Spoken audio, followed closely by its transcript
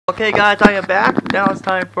Okay guys, I am back. Now it's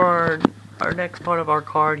time for our next part of our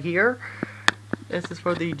card here. This is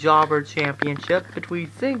for the Jobber Championship between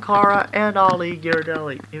Cara and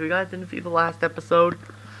Ghiradelli. If you guys didn't see the last episode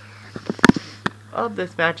of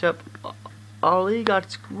this matchup, Ali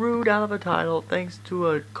got screwed out of a title thanks to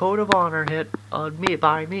a Code of Honor hit on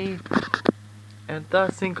by me, and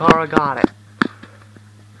thus Cara got it.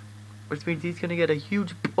 Which means he's going to get a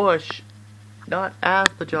huge push, not as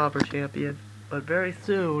the Jobber Champion, but very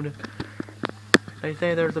soon. They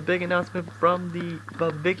say there's a big announcement from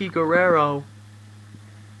Vicky Guerrero.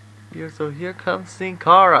 So here comes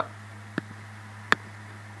Cara.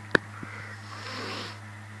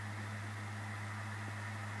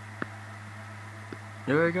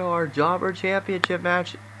 There we go, our Jobber Championship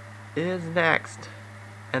match is next.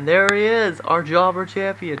 And there he is, our Jobber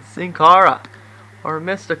Champion, Cara, or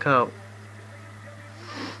Mystico.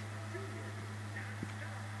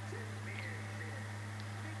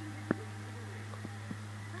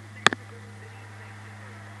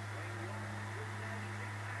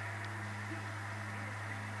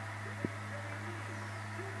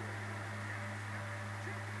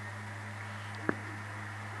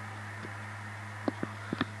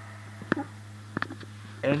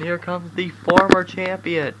 And here comes the former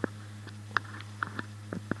champion.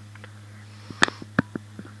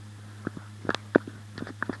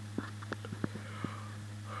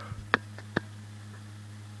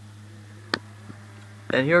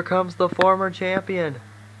 And here comes the former champion.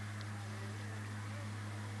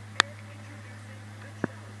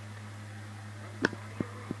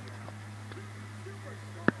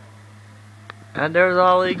 And there's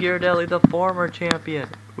Ghiradelli, the former champion,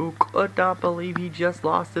 who could not believe he just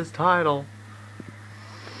lost his title.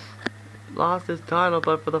 But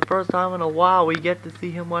for the first time in a while, we get to see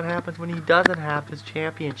him what happens when he doesn't have his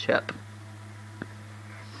championship.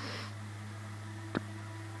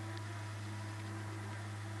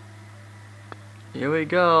 Here we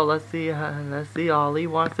go. Let's see. Ali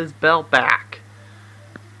wants his belt back,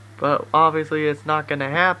 but obviously it's not going to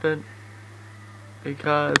happen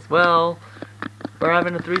because, well, we're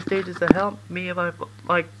having the 3 stages of hell. Me and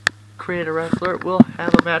my creator wrestler will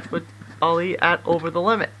have a match with Ali at Over the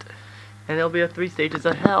Limit, and it'll be a 3 stages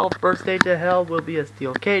of hell. First stage of hell will be a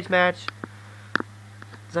steel cage match.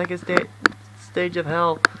 Second stage of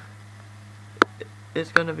hell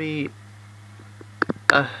is going to be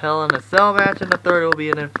a Hell in a Cell match, and the third will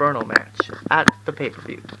be an Inferno match at the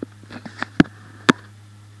pay-per-view.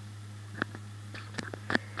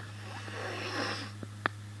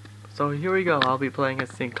 So here we go. I'll be playing as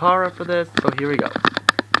Cara for this. So here we go.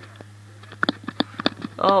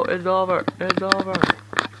 Oh, it's over. It's over.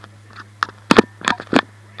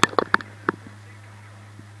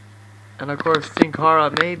 And of course,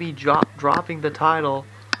 Cara may be dropping the title.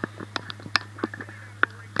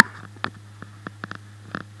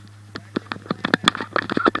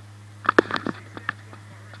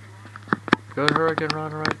 Good Hurricane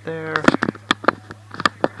Run right there.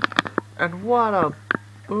 And what a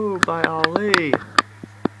move by Ali.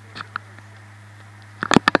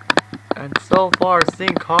 And so far,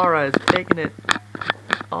 Cara is taking it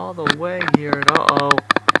all the way here. And uh-oh,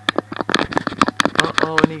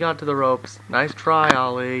 and he got to the ropes. Nice try,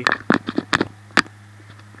 Ali.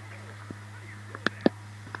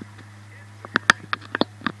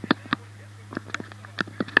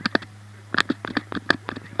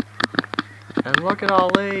 And look at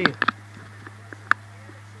Ali.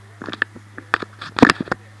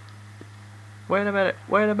 Wait a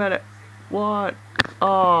minute. What?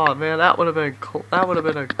 Oh man, that would have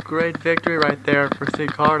been a great victory right there for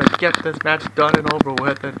Cara to get this match done and over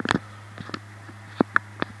with.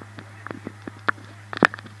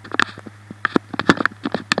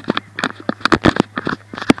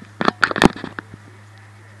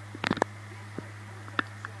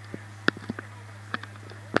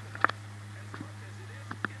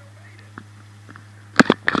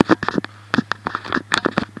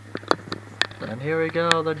 And here we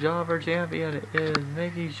go, the Jobber Champion is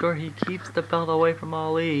making sure he keeps the belt away from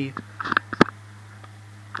Ali.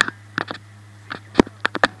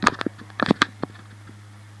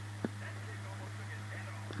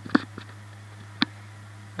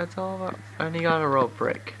 That's over. And he got a rope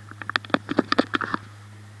break.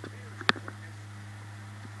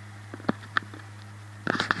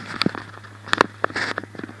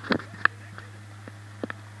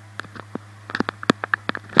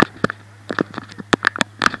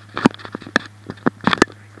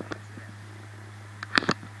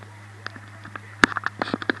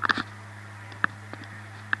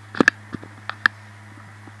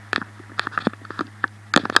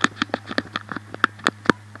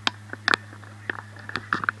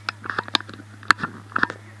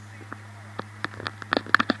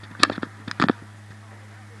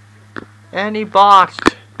 And he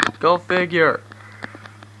botched. Go figure.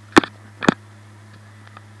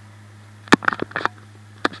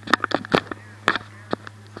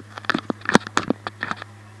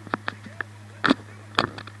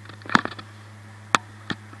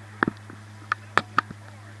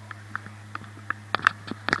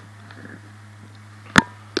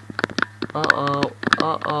 Uh-oh.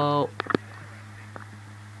 Uh-oh.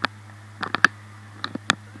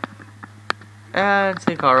 And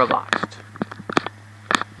Cara botched.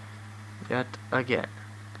 Yet again.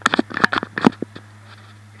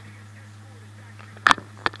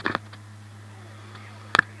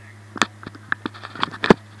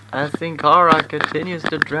 As Cara continues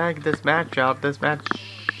to drag this match out, this match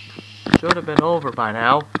should have been over by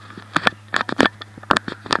now.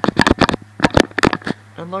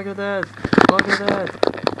 And look at this, look at this,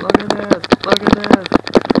 look at this, look at this.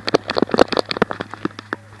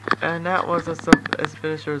 And that was his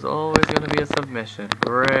finisher is always going to be a submission.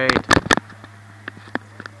 Great.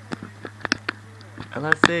 And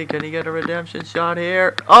let's see, can he get a redemption shot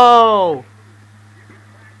here? Oh!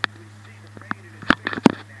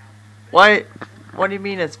 What do you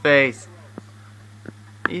mean his face?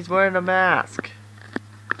 He's wearing a mask.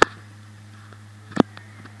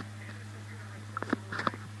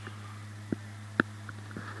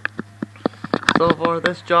 So for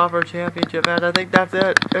this Jobber Championship match, I think that's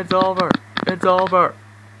it. It's over. It's over.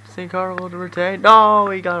 Cara will retain. No,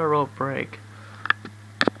 he got a rope break.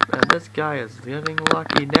 And this guy is getting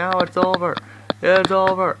lucky. Now it's over. It's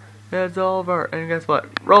over. It's over. And guess what?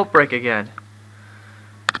 Rope break again.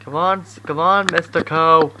 Come on, Mr.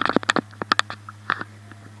 Co.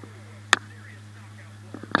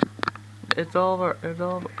 It's over. It's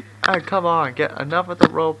over. Alright, come on. Get enough of the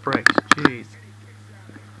rope breaks. Jeez.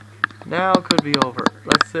 Now it could be over.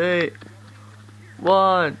 Let's see.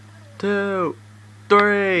 1, 2,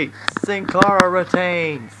 3. Cara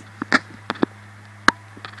retains.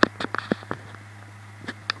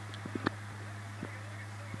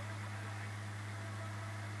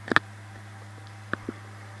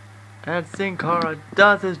 And Cara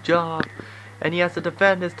does his job, and he has to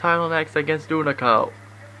defend his title next against Unico.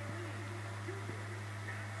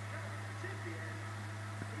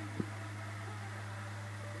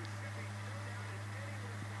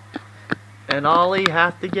 And Ollie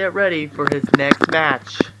has to get ready for his next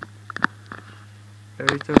match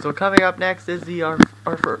very soon. So coming up next is our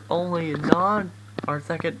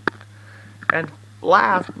second and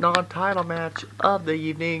last non-title match of the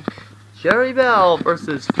evening. Jerry Bell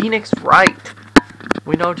versus Phoenix Wright.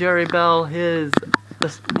 We know Jerry Bell is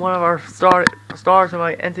one of our stars in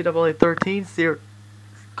my NCAA 13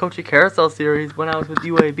 coaching carousel series when I was with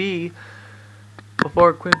UAB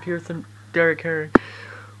before Quinn Pearson, Derek Herring.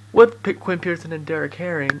 With Quinn Pearson and Derek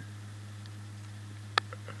Herring,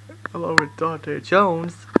 along with Dante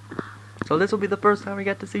Jones. So this will be the first time we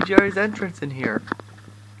get to see Jerry's entrance in here.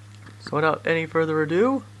 So without any further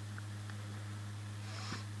ado,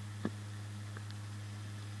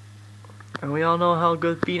 and we all know how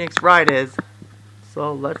good Phoenix Wright is,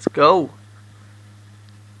 so let's go.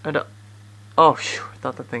 And oh, phew, I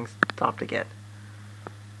thought the thing stopped again.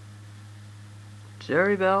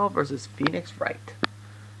 Jerry Bell versus Phoenix Wright.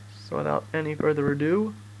 So without any further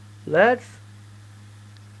ado, let's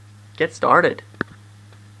get started,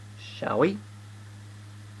 shall we?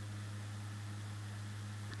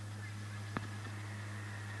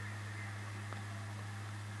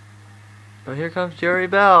 So here comes Jerry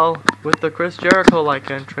Bell with the Chris Jericho-like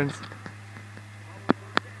entrance.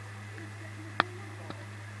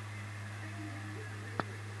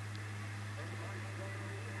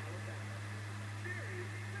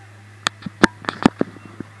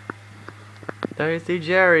 There you see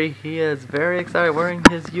Jerry. He is very excited, wearing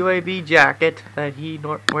his UAB jacket that he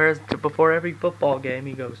wears before every football game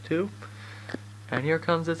he goes to. And here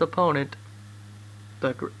comes his opponent,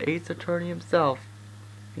 the Ace Attorney himself,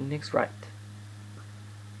 Phoenix Wright.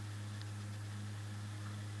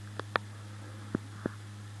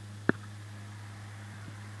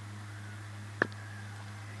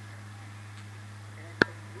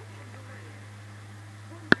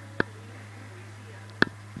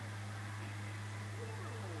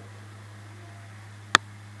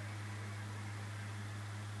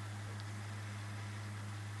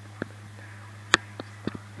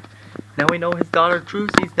 Now we know his daughter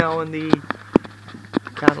Trucy's now in the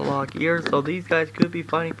catalog here, so these guys could be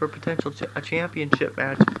fighting for potential a championship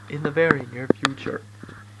match in the very near future.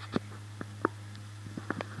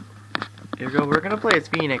 Here we go. We're gonna play as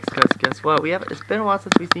Phoenix, because guess what? It's been a while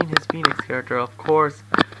since we've seen his Phoenix character, of course.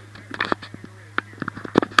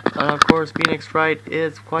 And of course, Phoenix Wright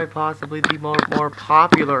is quite possibly the more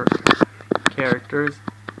popular characters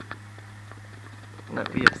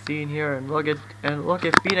that we have seen here. And look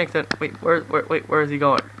at Phoenix. And wait, where is he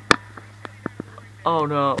going? Oh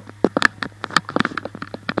no!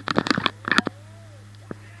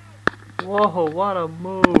 Whoa! What a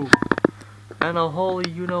move! And a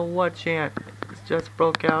holy you-know-what chant just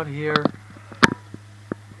broke out here.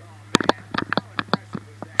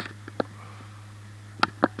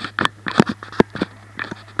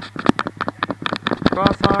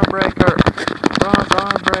 Cross arm breaker. Cross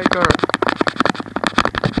arm breaker.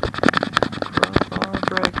 Cross arm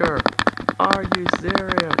breaker. Are you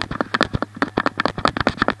serious?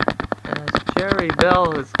 As Jerry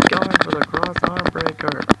Bell is going for the cross arm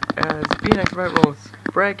breaker. As Phoenix Wright will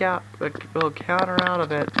break out, will counter out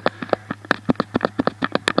of it.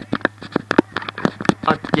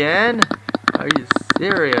 Again? Are you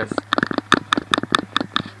serious?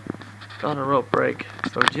 On a rope break.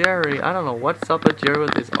 So Jerry, I don't know what's up with Jerry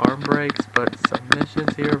with his arm breaks, but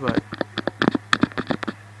submissions here, but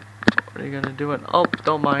what are you gonna do? Oh,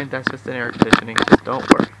 don't mind, that's just an air conditioning, just don't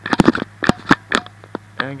worry.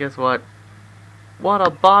 And guess what? What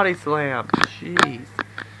a body slam! Jeez.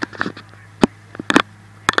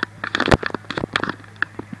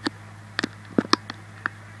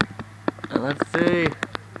 And let's see.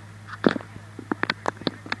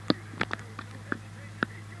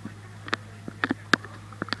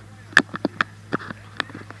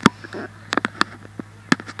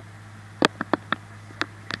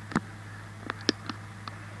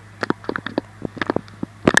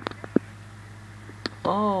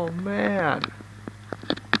 Oh man.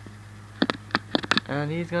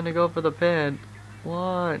 And he's gonna go for the pin.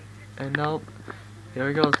 One. And nope. Here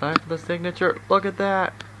he goes. Time for the signature. Look at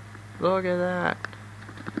that. Look at that.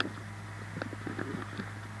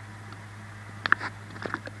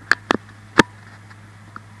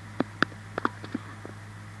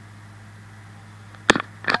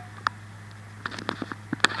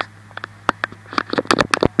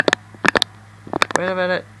 Wait a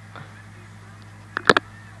minute.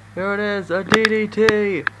 Here it is, a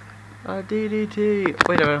DDT! A DDT!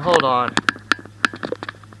 Wait a minute, hold on.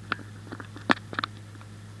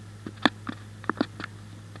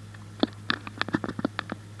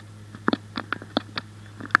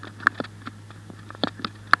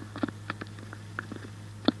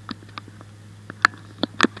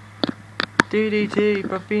 DDT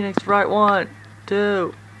for Phoenix Wright. 1,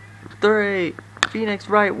 2, 3. Phoenix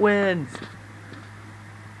Wright wins.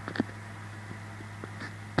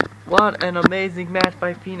 What an amazing match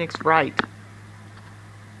by Phoenix Wright.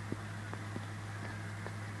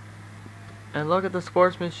 And look at the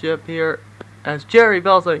sportsmanship here as Jerry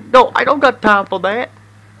Bell's like, no, I don't got time for that.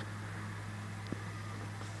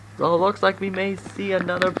 So it looks like we may see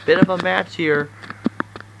another bit of a match here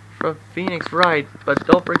from Phoenix Wright. But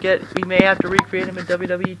don't forget, we may have to recreate him in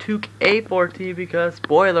WWE 2K14 because,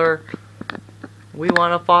 spoiler, we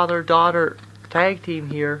want a father-daughter tag team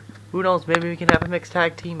here. Who knows, maybe we can have a mixed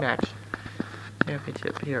tag team match.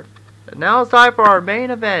 Championship here. And now it's time for our main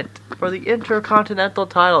event for the Intercontinental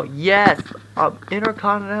title. Yes, our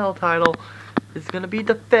Intercontinental title is going to be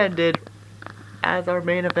defended as our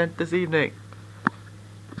main event this evening.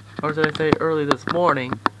 Or did I say early this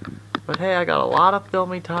morning? But hey, I got a lot of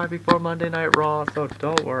filming time before Monday Night Raw, so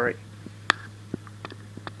don't worry.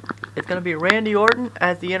 It's going to be Randy Orton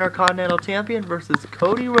as the Intercontinental Champion versus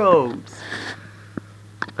Cody Rhodes.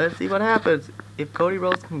 Let's see what happens if Cody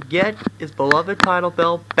Rhodes can get his beloved title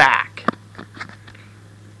belt back.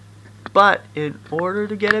 But in order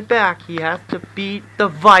to get it back, he has to beat the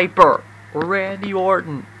Viper, Randy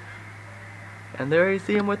Orton. And there you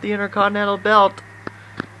see him with the Intercontinental belt.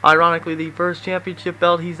 Ironically, the first championship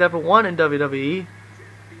belt he's ever won in WWE.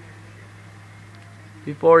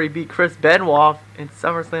 Before he beat Chris Benoit in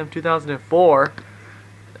SummerSlam 2004.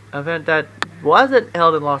 Event that wasn't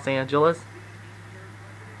held in Los Angeles.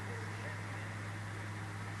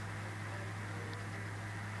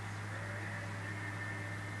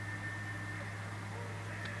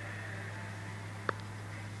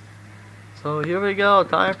 So here we go,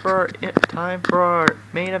 time for our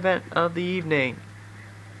main event of the evening.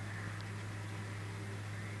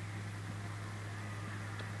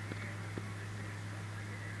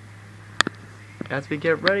 As we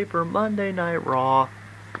get ready for Monday Night Raw.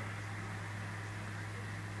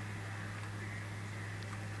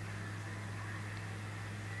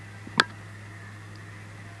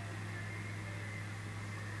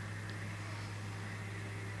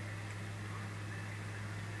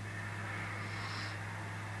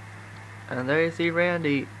 And there you see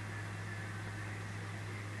Randy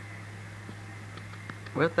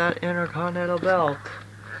with that Intercontinental belt.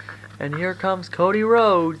 And here comes Cody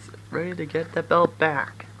Rhodes ready to get the belt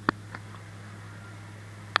back.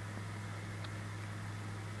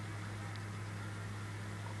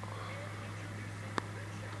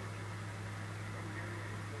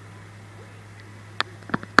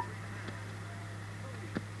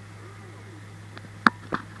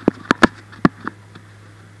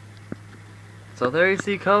 So there you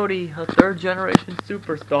see Cody, a third-generation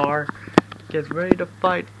superstar, gets ready to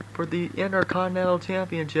fight for the Intercontinental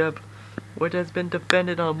Championship, which has been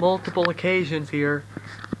defended on multiple occasions here.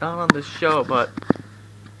 Not on this show, but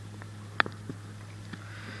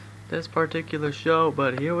this particular show.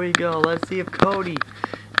 But here we go. Let's see if Cody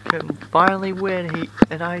can finally win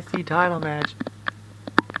an IC title match.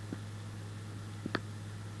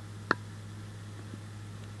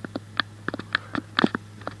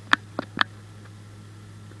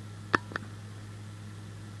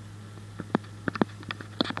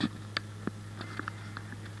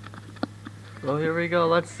 So here we go.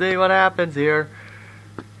 Let's see what happens here.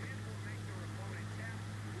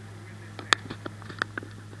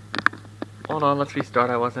 Hold on, let's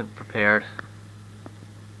restart. I wasn't prepared.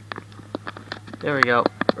 There we go.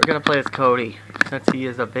 We're gonna play as Cody, since he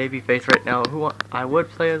is a babyface right now. I would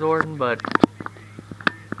play as Orton, but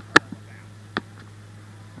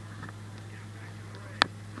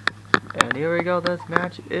and here we go. This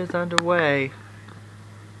match is underway.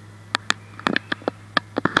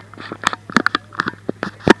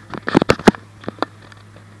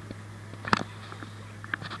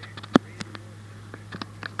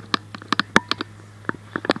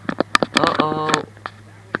 Uh-oh.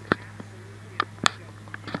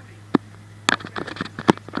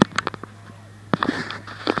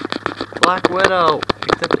 Black Widow,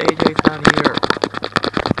 except AJ's not here.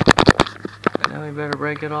 And now we better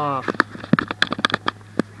break it off.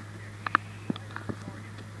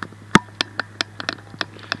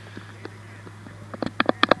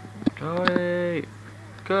 Cody,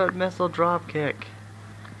 good missile drop kick.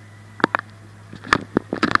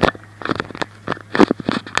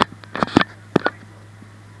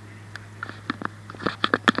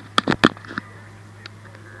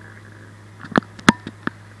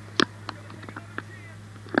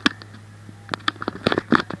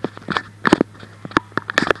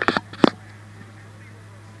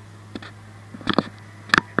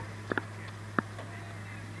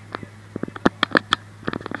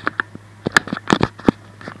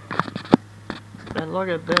 And look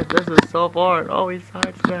at this, this is so far. Oh, he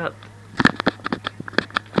sidestepped.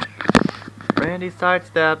 Randy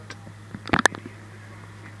sidestepped.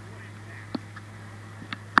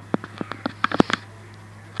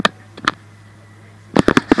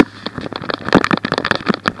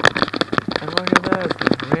 And look at this,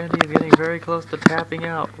 Randy is getting very close to tapping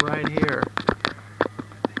out right here.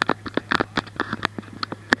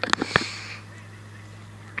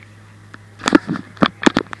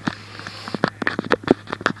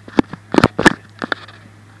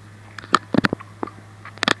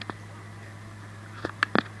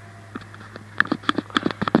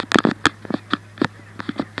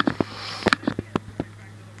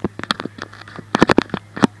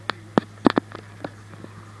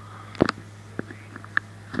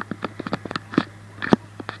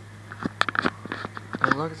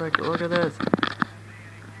 It looks like, look at this.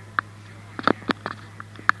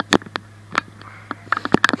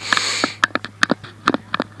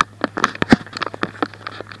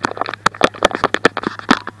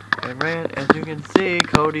 And as you can see,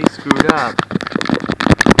 Cody screwed up.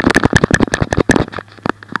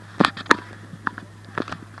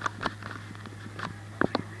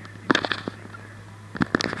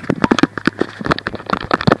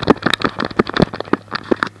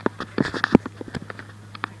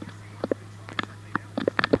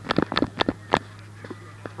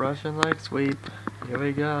 Russian leg sweep. Here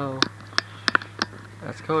we go.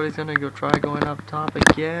 As Cody's gonna go try going up top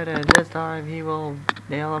again, and this time he will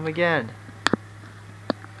nail him again.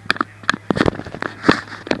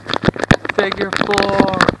 Figure 4.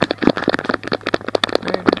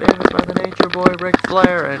 Famous by the Nature Boy, Ric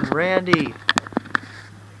Flair, and Randy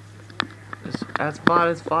has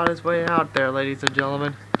fought his way out there, ladies and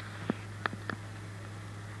gentlemen.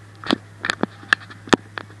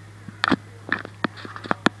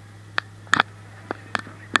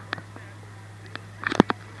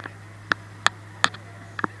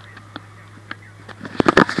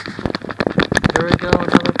 Here we go,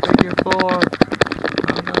 another figure 4.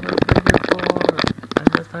 Another figure 4. And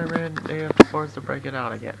this time they have to force to break it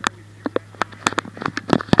out again.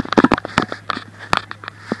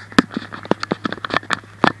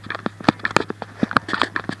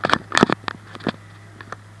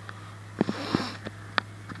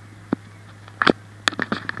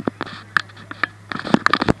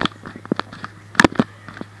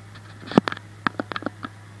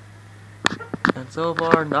 So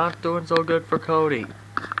far, not doing so good for Cody.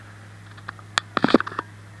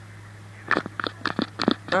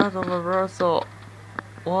 That's a reversal.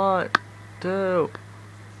 1, 2.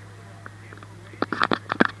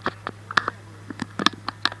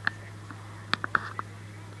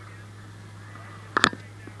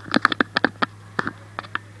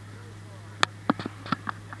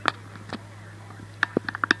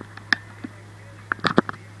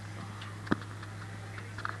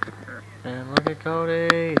 And look at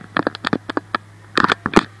Cody.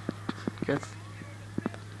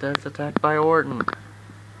 Gets attacked by Orton.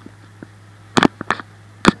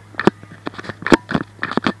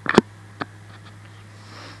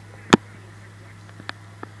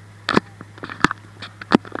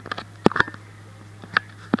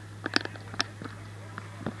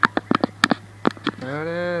 There it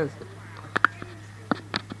is.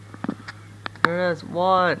 There it is.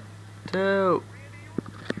 1, 2.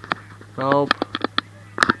 Nope.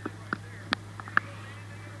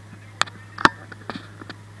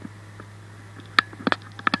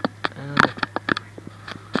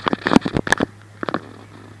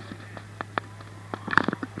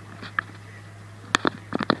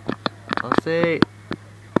 Let's see.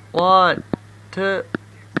 1, 2.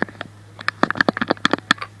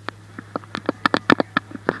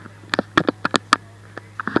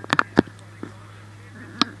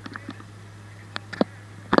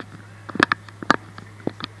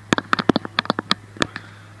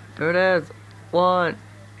 Here it is. 1.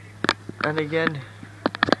 And again.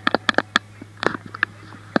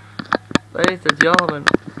 Ladies and gentlemen.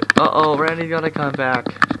 Uh-oh, Randy's gonna come back.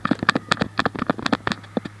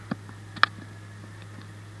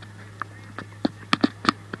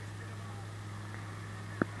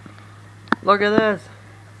 Look at this.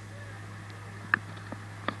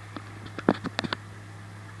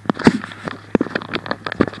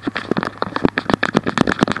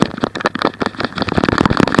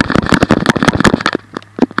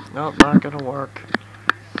 Nope, not gonna work.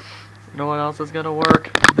 You know what else is gonna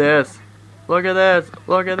work? This. Look at this.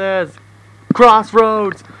 Look at this.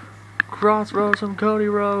 Crossroads. Crossroads from Cody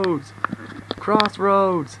Rhodes.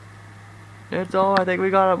 Crossroads. It's all. I think we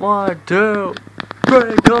got it. 1, 2.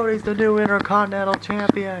 Great, Cody's the new Intercontinental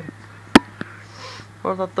Champion.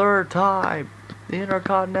 For the 3rd time, the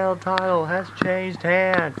Intercontinental title has changed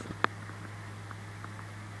hands.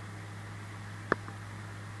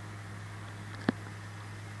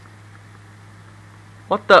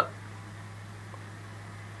 What the?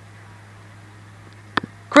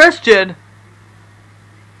 Christian?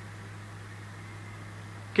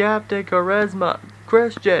 Captain Charisma.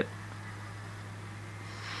 Christian.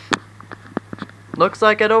 Looks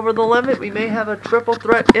like at Over the Limit, we may have a triple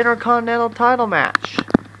threat Intercontinental title match.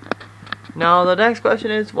 Now, the next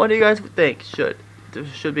question is, what do you guys think? Should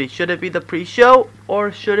it be the pre-show,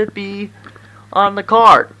 or should it be on the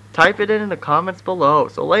card? Type it in the comments below.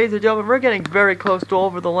 So, ladies and gentlemen, we're getting very close to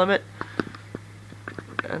Over the Limit.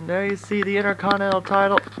 And there you see the Intercontinental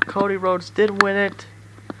title. Cody Rhodes did win it.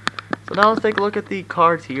 So now let's take a look at the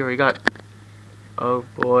cards here. We got, oh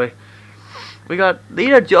boy. We got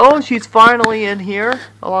Lita Jones, she's finally in here,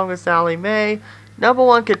 along with Sally May. Number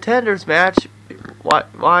 1 contenders match.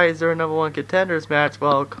 Why is there a number 1 contenders match?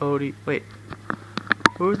 Well, Cody, wait.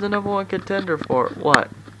 Who's the number 1 contender for what?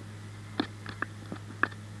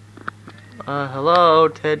 Hello,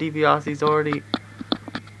 Ted DiBiase's already.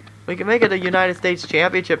 We can make it a United States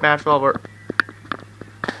Championship match while we're.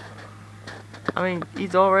 I mean,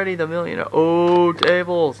 he's already the millionaire. Oh,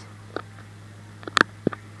 tables.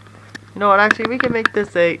 You know what, actually, we can make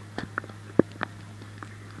this a...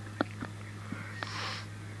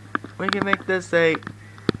 We can make this a...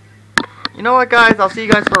 You know what, guys? I'll see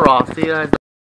you guys for Raw. See you guys.